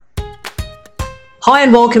Hi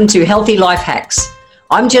and welcome to Healthy Life Hacks.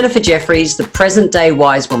 I'm Jennifer Jeffries, the present-day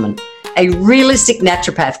wise woman, a realistic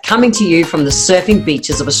naturopath coming to you from the surfing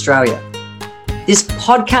beaches of Australia. This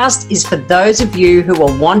podcast is for those of you who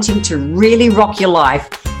are wanting to really rock your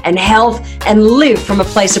life and health and live from a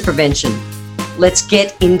place of prevention. Let's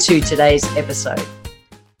get into today's episode.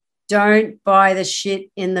 Don't buy the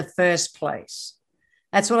shit in the first place.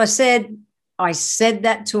 That's what I said. I said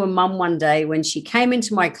that to a mum one day when she came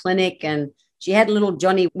into my clinic and she had little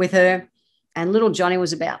Johnny with her, and little Johnny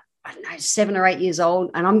was about, 7 or 8 years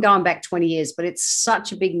old. And I'm going back 20 years, but it's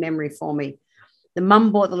such a big memory for me. The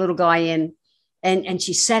mum brought the little guy in and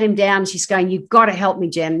she sat him down. She's going, "You've got to help me,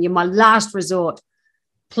 Jen. You're my last resort.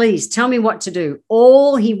 Please tell me what to do."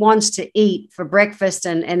 All he wants to eat for breakfast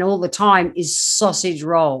and all the time is sausage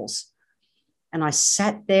rolls. And I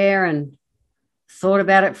sat there and thought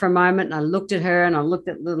about it for a moment. And I looked at her and I looked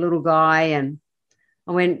at the little guy and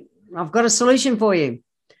I went, "I've got a solution for you.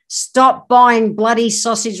 Stop buying bloody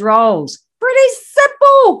sausage rolls." Pretty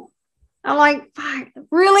simple. I'm like, fuck,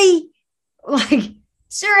 really? Like,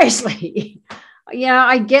 seriously? Yeah,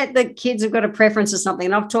 I get that kids have got a preference or something.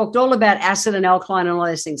 And I've talked all about acid and alkaline and all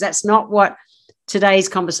those things. That's not what today's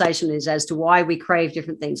conversation is as to why we crave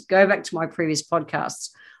different things. Go back to my previous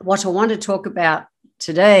podcasts. What I want to talk about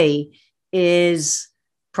today is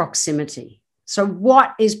proximity. So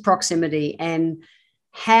what is proximity and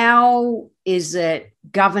how is it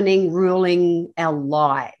governing, ruling our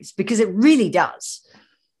lives? Because it really does.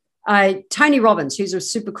 Tony Robbins, who's a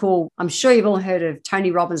super cool, I'm sure you've all heard of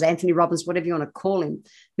Tony Robbins, Anthony Robbins, whatever you want to call him,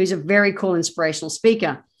 who's a very cool inspirational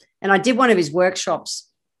speaker. And I did one of his workshops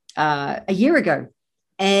a year ago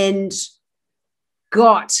and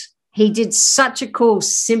he did such a cool,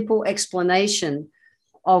 simple explanation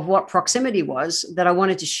of what proximity was that I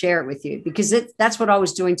wanted to share it with you because that's what I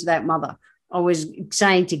was doing to that mother. I was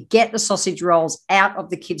saying to get the sausage rolls out of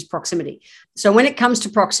the kids' proximity. So when it comes to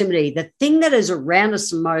proximity, the thing that is around us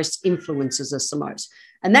the most influences us the most.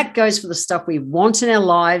 And that goes for the stuff we want in our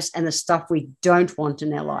lives and the stuff we don't want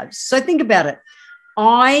in our lives. So think about it.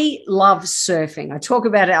 I love surfing. I talk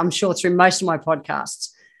about it, I'm sure, through most of my podcasts.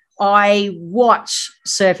 I watch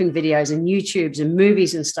surfing videos and YouTubes and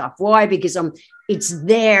movies and stuff. Why? Because it's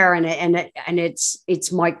there and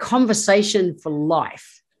it's my conversation for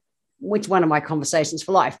life. Which one of my conversations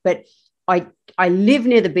for life, but I live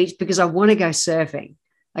near the beach because I want to go surfing.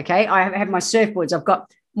 Okay. I have my surfboards. I've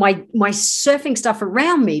got my surfing stuff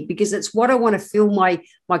around me because it's what I want to fill my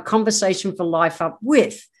conversation for life up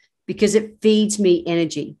with because it feeds me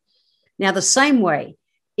energy. Now, the same way,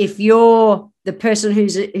 if you're the person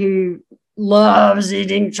who loves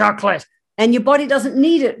eating chocolate and your body doesn't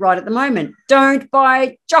need it right at the moment, don't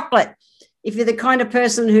buy chocolate. If you're the kind of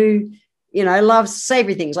person who loves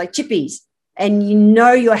savory things like chippies, and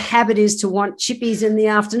your habit is to want chippies in the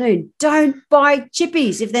afternoon, don't buy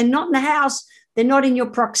chippies. If they're not in the house, they're not in your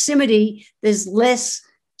proximity, there's less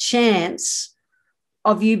chance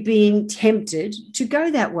of you being tempted to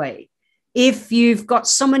go that way. If you've got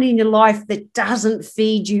someone in your life that doesn't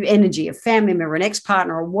feed you energy, a family member, an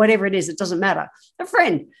ex-partner, or whatever it is, it doesn't matter, a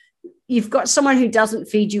friend, you've got someone who doesn't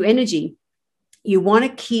feed you energy, you want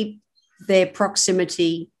to keep their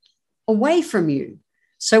proximity away from you.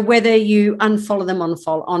 So whether you unfollow them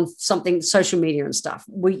on something, social media and stuff,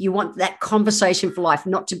 you want that conversation for life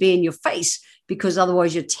not to be in your face because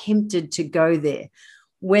otherwise you're tempted to go there.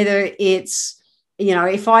 Whether it's,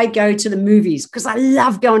 if I go to the movies, because I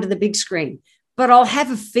love going to the big screen, but I'll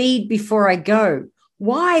have a feed before I go.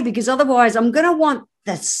 Why? Because otherwise I'm going to want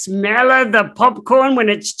the smell of the popcorn when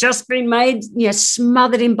it's just been made,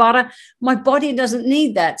 smothered in butter. My body doesn't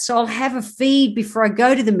need that. So I'll have a feed before I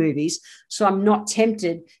go to the movies so I'm not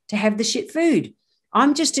tempted to have the shit food.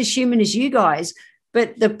 I'm just as human as you guys,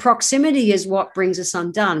 but the proximity is what brings us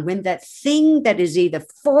undone. When that thing that is either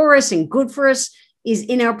for us and good for us is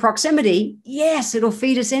in our proximity, yes, it'll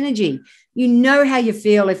feed us energy. You know how you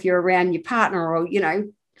feel if you're around your partner or,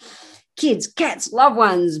 kids, cats, loved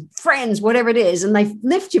ones, friends, whatever it is, and they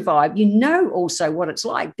lift your vibe. You know also what it's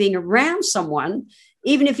like being around someone,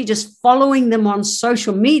 even if you're just following them on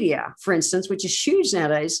social media, for instance, which is huge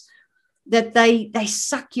nowadays, that they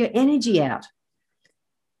suck your energy out.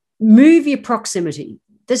 Move your proximity.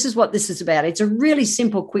 This is what this is about. It's a really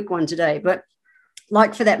simple, quick one today, but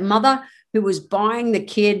like for that mother who was buying the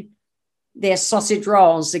kid their sausage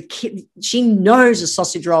rolls, the kid, she knows the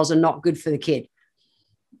sausage rolls are not good for the kid.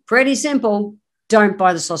 Pretty simple. Don't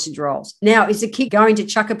buy the sausage rolls. Now, is the kid going to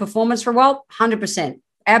chuck a performance for a while? 100%.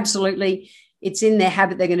 Absolutely. It's in their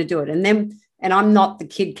habit. They're going to do it. And I'm not the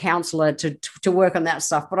kid counselor to work on that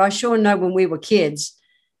stuff, but I sure know when we were kids,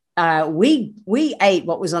 we ate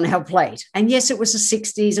what was on our plate. And yes, it was the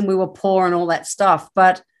 60s and we were poor and all that stuff.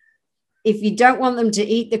 But if you don't want them to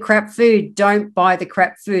eat the crap food, don't buy the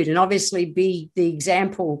crap food. And obviously be the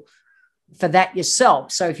example for that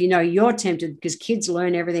yourself. So if you know you're tempted, because kids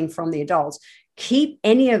learn everything from the adults, keep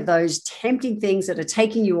any of those tempting things that are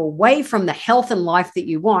taking you away from the health and life that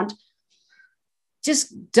you want.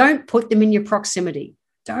 Just don't put them in your proximity.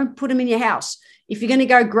 Don't put them in your house. If you're going to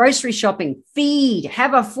go grocery shopping,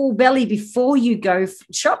 have a full belly before you go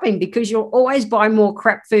shopping, because you'll always buy more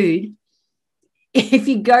crap food if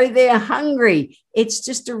you go there hungry. It's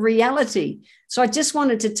just a reality. So I just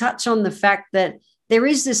wanted to touch on the fact that there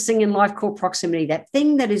is this thing in life called proximity. That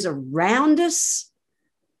thing that is around us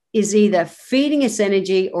is either feeding us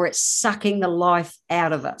energy or it's sucking the life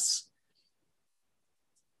out of us.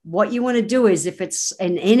 What you want to do is, if it's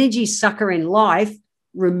an energy sucker in life,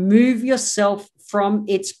 remove yourself from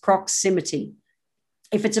its proximity.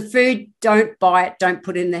 If it's a food, don't buy it. Don't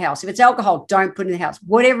put it in the house. If it's alcohol, don't put it in the house.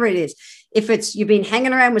 Whatever it is. If it's you've been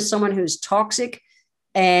hanging around with someone who's toxic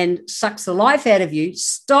and sucks the life out of you,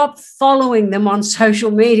 stop following them on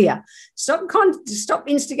social media. Stop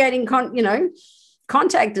instigating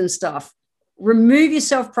contact and stuff. Remove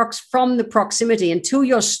yourself from the proximity until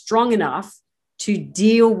you're strong enough to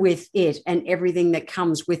deal with it and everything that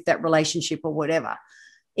comes with that relationship or whatever.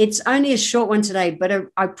 It's only a short one today, but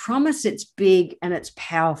I promise it's big and it's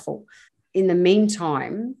powerful. In the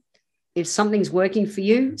meantime, if something's working for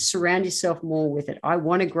you, surround yourself more with it. I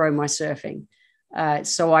want to grow my surfing.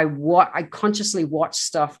 So I consciously watch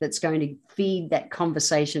stuff that's going to feed that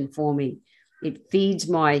conversation for me. It feeds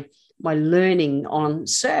my learning on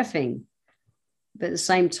surfing. But at the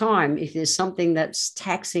same time, if there's something that's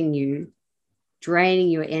taxing you, draining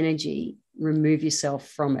your energy, remove yourself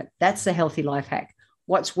from it. That's the healthy life hack.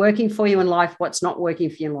 What's working for you in life, what's not working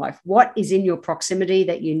for you in life, what is in your proximity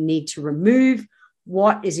that you need to remove,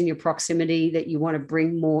 what is in your proximity that you want to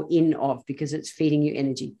bring more in of because it's feeding you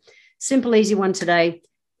energy. Simple, easy one today.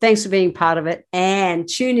 Thanks for being part of it. And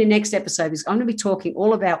tune in next episode because I'm going to be talking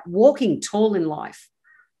all about walking tall in life.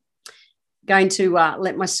 Going to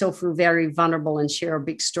let myself feel very vulnerable and share a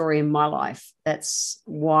big story in my life. That's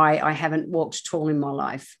why I haven't walked tall in my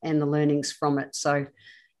life and the learnings from it. So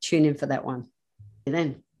tune in for that one. And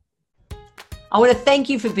then I want to thank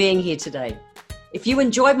you for being here today. If you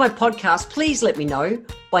enjoyed my podcast, please let me know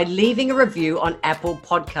by leaving a review on Apple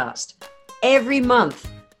Podcast. Every month,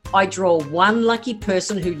 I draw one lucky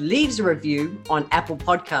person who leaves a review on Apple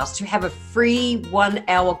Podcasts to have a free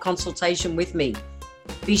 1-hour consultation with me.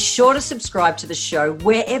 Be sure to subscribe to the show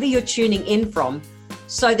wherever you're tuning in from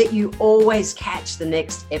so that you always catch the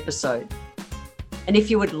next episode. And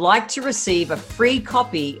if you would like to receive a free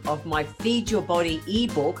copy of my Feed Your Body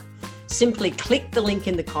ebook, simply click the link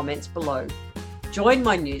in the comments below. Join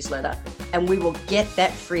my newsletter and we will get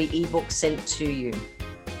that free ebook sent to you.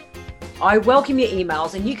 I welcome your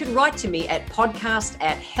emails and you can write to me at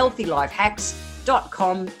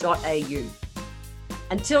podcast@healthylifehacks.com.au.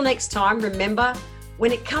 Until next time, remember,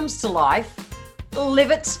 when it comes to life,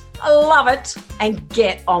 live it, love it, and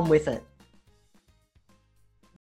get on with it.